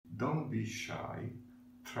don't be shy,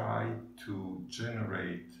 try to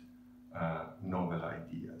generate novel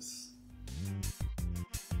ideas.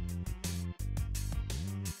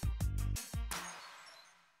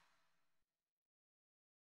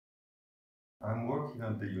 I'm working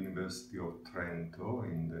at the University of Trento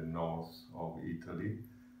in the north of Italy,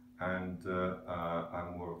 and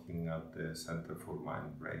I'm working at the Center for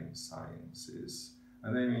Mind-Brain Sciences.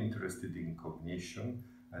 And I'm interested in cognition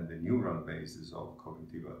and the neural basis of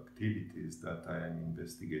cognitive activities that I am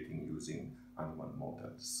investigating using animal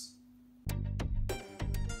models.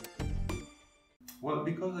 Well,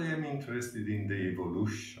 because I am interested in the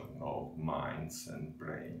evolution of minds and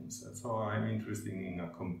brains, so I'm interested in a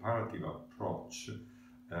comparative approach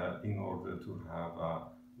in order to have a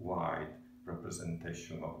wide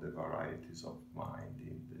representation of the varieties of mind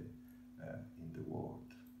in the world.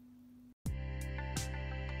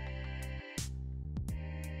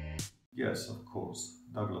 Yes, of course,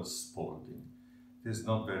 Douglas Spalding. It is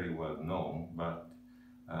not very well known, but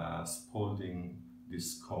Spalding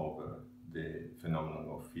discovered the phenomenon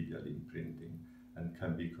of filial imprinting and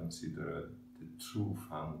can be considered the true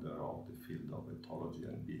founder of the field of ethology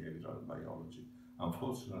and behavioral biology.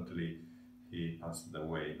 Unfortunately, he passed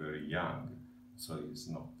away very young, so he's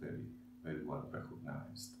not very well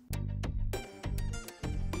recognized.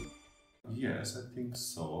 Yes, I think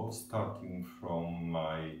so. Starting from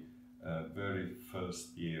my very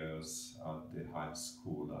first years at the high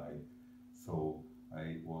school,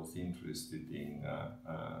 I was interested in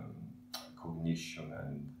cognition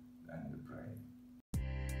and the brain.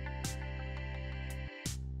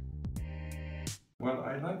 Well,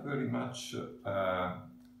 I like very much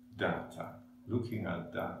data, looking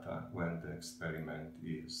at data when the experiment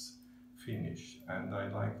is finished. And I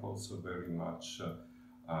like also very much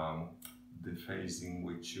the phase in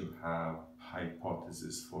which you have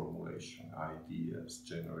hypothesis formulation, ideas,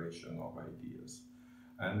 generation of ideas.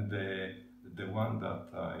 And the one that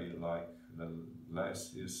I like the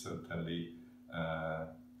less is certainly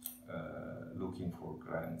looking for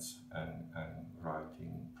grants and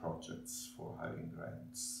writing projects for having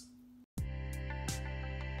grants.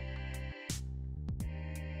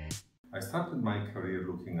 I started my career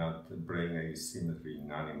looking at brain asymmetry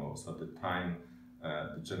in animals. At the time,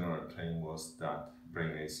 the general claim was that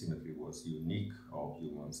brain asymmetry was unique of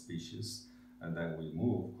human species, and then we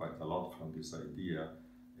moved quite a lot from this idea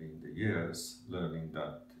in the years, learning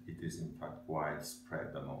that it is in fact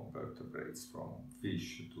widespread among vertebrates, from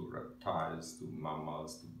fish to reptiles to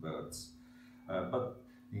mammals to birds. But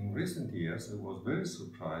in recent years, I was very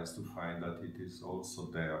surprised to find that it is also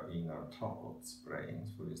there in arthropods'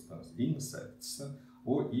 brains, for instance, insects,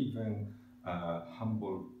 or even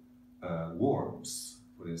humble worms,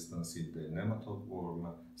 for instance, in the nematode worm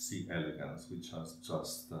C. elegans, which has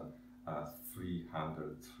just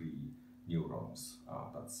 303 neurons.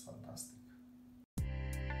 That's fantastic.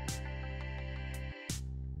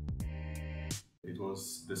 It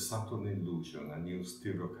was the Saturn illusion, a new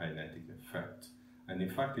stereokinetic effect. And in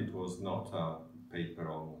fact, it was not a paper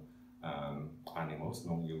on animals,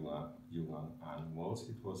 non-human animals.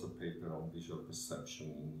 It was a paper on visual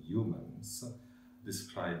perception in humans,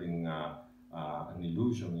 describing an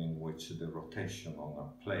illusion in which the rotation on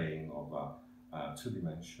a plane of a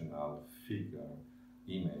two-dimensional figure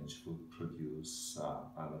image would produce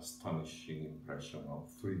an astonishing impression of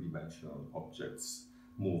three-dimensional objects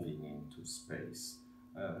moving into space.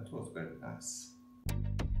 It was very nice.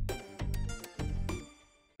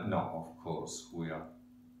 Now, of course, we are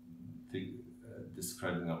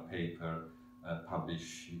describing a paper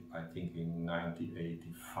published, I think, in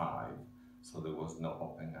 1985, so there was no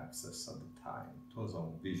open access at the time. It was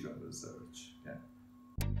on vision research. Yeah.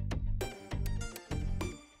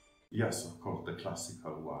 Yes, of course, the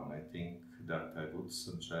classical one. I think that I would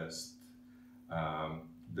suggest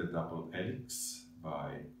the double helix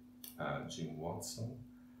by Jim Watson,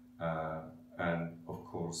 and of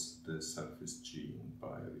course the surface gene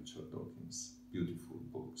by Richard Dawkins. Beautiful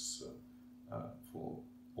books for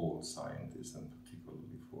all scientists and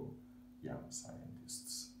particularly for young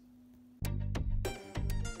scientists.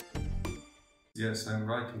 Yes, I'm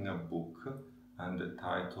writing a book, and the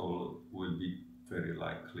title will be very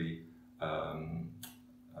likely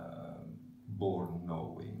Born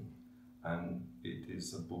Knowing, and it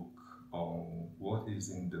is a book on what is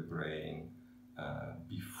in the brain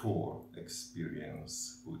before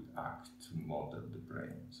experience would act to model the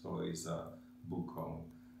brain. So it's a book on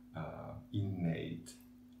innate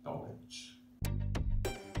knowledge.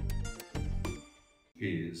 It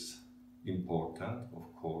is important,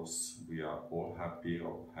 of course. We are all happy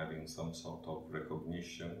of having some sort of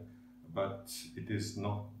recognition, but it is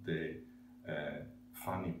not the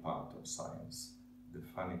funny part of science. The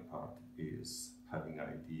funny part is having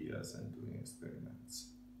ideas and doing experiments.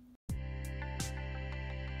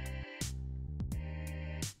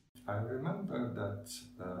 I remember that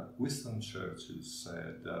Winston Churchill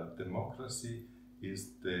said that democracy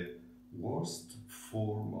is the worst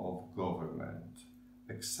form of government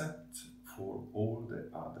except for all the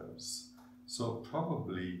others. So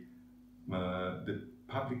probably the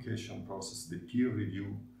publication process, the peer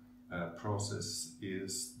review process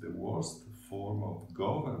is the worst form of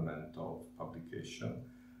government of publication,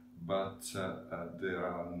 but there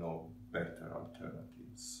are no better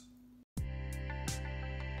alternatives.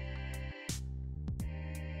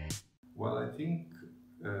 Well, I think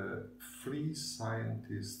free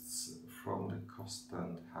scientists from the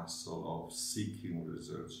constant hassle of seeking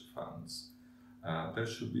research funds. There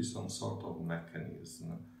should be some sort of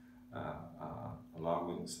mechanism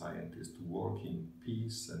allowing scientists to work in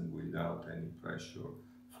peace and without any pressure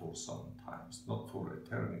for some times. Not for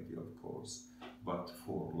eternity, of course, but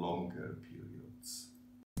for longer periods.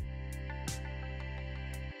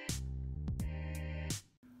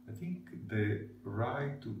 I think the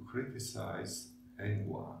right to criticize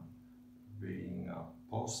anyone, being a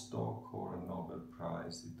postdoc or a Nobel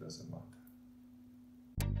Prize, it doesn't matter.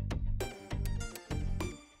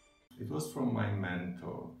 It was from my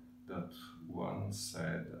mentor that once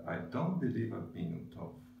said, I don't believe a minute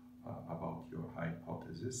about your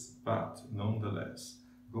hypothesis, but nonetheless,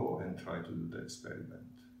 go and try to do the experiment.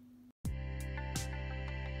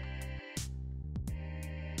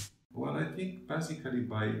 Well, I think basically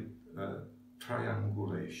by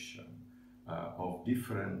triangulation of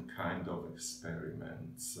different kind of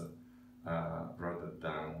experiments rather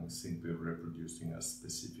than simply reproducing a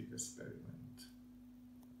specific experiment.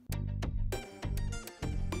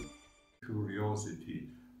 Curiosity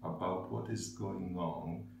about what is going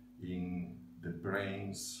on in the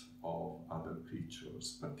brains of other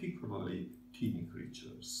creatures, particularly teeny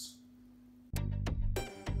creatures.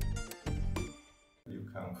 You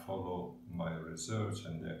can follow my research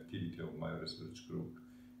and the activity of my research group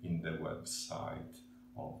in the website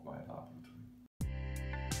of my laboratory.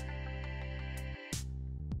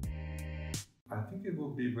 I think it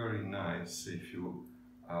would be very nice if you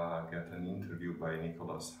get an interview by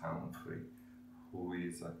Nicholas Humphrey, who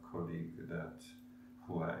is a colleague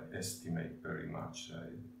who I estimate very much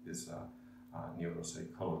is a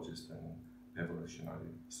neuropsychologist and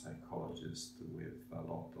evolutionary psychologist with a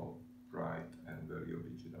lot of bright and very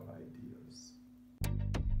original ideas.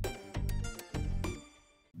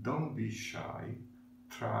 Don't be shy,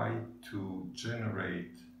 try to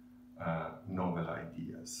generate novel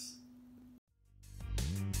ideas.